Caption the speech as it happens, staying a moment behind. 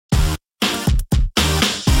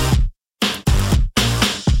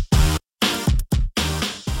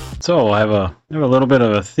So I have a little bit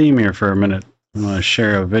of a theme here for a minute. I'm going to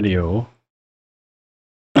share a video.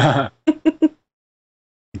 The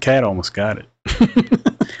cat almost got it.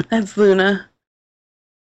 That's Luna.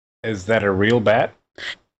 Is that a real bat?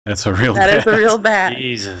 That's a real That bat. is a real bat.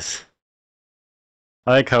 Jesus.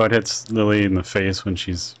 I like how it hits Lily in the face when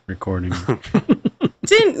she's recording.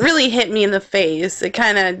 Didn't really hit me in the face. It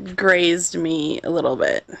kind of grazed me a little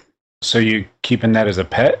bit. So you keeping that as a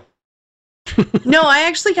pet? No, I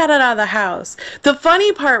actually got it out of the house. The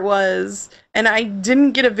funny part was, and I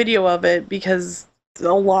didn't get a video of it because a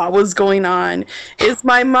lot was going on, is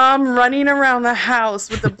my mom running around the house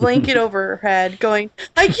with a blanket over her head going,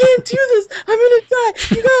 I can't do this. I'm going to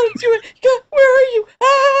die. You got to do it. Where are you?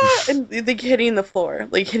 Ah! And like hitting the floor,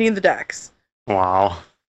 like hitting the decks. Wow.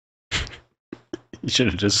 You should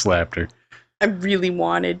have just slapped her. I really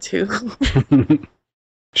wanted to.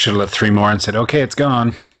 Should have let 3 more and said, okay, it's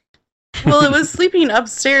gone. Well, it was sleeping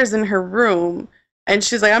upstairs in her room, and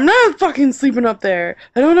she's like, I'm not fucking sleeping up there.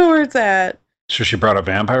 I don't know where it's at. So she brought a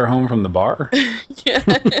vampire home from the bar? Yeah.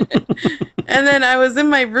 And then I was in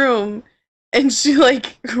my room, and she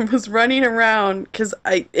like was running around because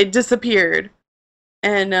it disappeared,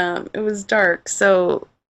 and it was dark, or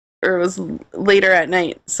it was later at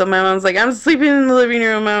night. So my mom's like, I'm sleeping in the living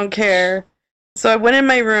room. I don't care. So I went in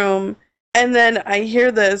my room, and then I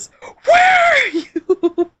hear this, where are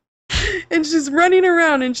you? And she's running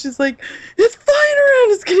around, and she's like, it's flying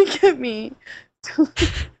around. It's going to get me.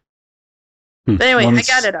 But anyway, I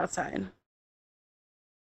got it outside.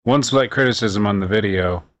 One slight criticism on the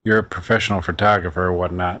video. You're a professional photographer or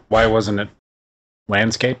whatnot. Why wasn't it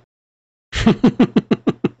landscape?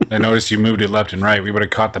 I noticed you moved it left and right. We would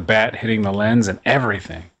have caught the bat hitting the lens and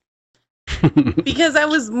everything. Because I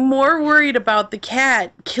was more worried about the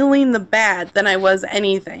cat killing the bat than I was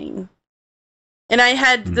anything. And I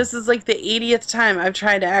had, this is like the 80th time I've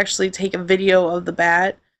tried to actually take a video of the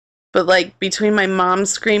bat. But like between my mom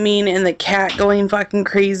screaming and the cat going fucking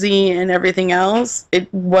crazy and everything else,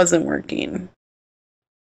 it wasn't working.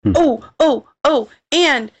 Oh,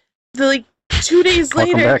 and the like 2 days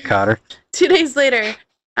later. Welcome back, Cotter. 2 days later,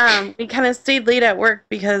 we kind of stayed late at work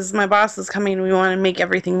because my boss was coming and we wanted to make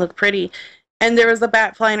everything look pretty. And there was a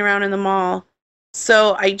bat flying around in the mall.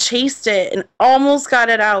 So I chased it and almost got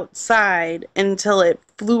it outside until it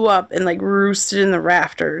flew up and like roosted in the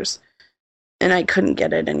rafters. And I couldn't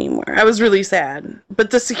get it anymore. I was really sad.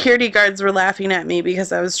 But the security guards were laughing at me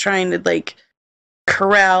because I was trying to like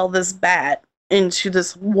corral this bat into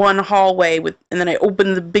this one hallway and then I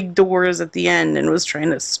opened the big doors at the end and was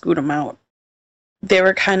trying to scoot them out. They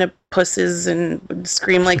were kind of pusses and would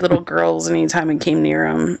scream like little girls anytime I came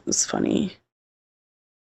near them. It was funny.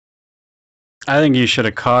 I think you should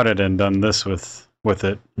have caught it and done this with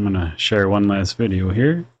it. I'm going to share one last video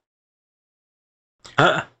here.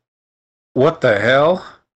 What the hell?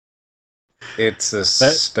 It's a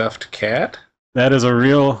stuffed cat? That is a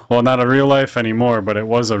real, well, not a real life anymore, but it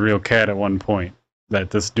was a real cat at one point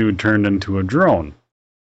that this dude turned into a drone.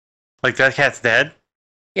 Like that cat's dead?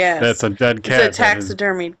 Yes. That's a dead cat. It's a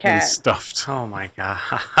taxidermied cat. Stuffed. Oh my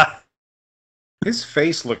god. His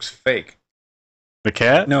face looks fake. The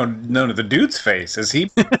cat? No, the dude's face. Is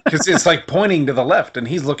he? Because it's like pointing to the left and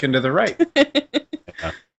he's looking to the right.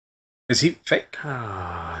 Yeah. Is he fake?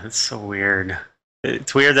 Oh, that's so weird.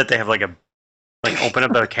 It's weird that they have like open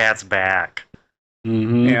up the cat's back.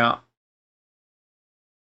 Mm-hmm. Yeah.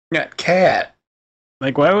 Yeah, cat.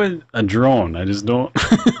 Like, why would a drone? I just don't.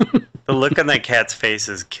 The look on that cat's face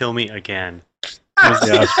is kill me again.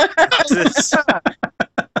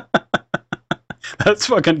 That's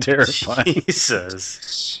fucking terrifying.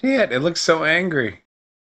 Jesus. Shit, it looks so angry.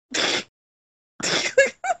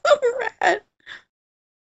 Rat.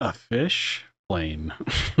 A fish plane.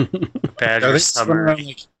 Badger Are they summer.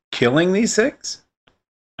 like killing these things?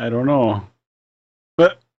 I don't know.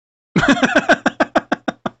 But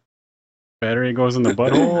battery goes in the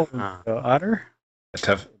butthole of the otter? A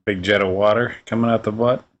tough big jet of water coming out the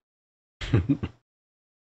butt.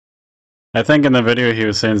 I think in the video he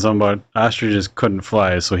was saying something about ostriches couldn't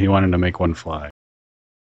fly, so he wanted to make one fly.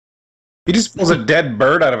 He just pulls a dead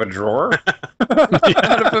bird out of a drawer?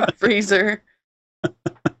 Out of a freezer.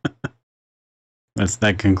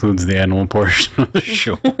 That concludes the animal portion of the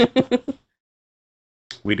show.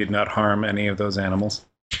 We did not harm any of those animals.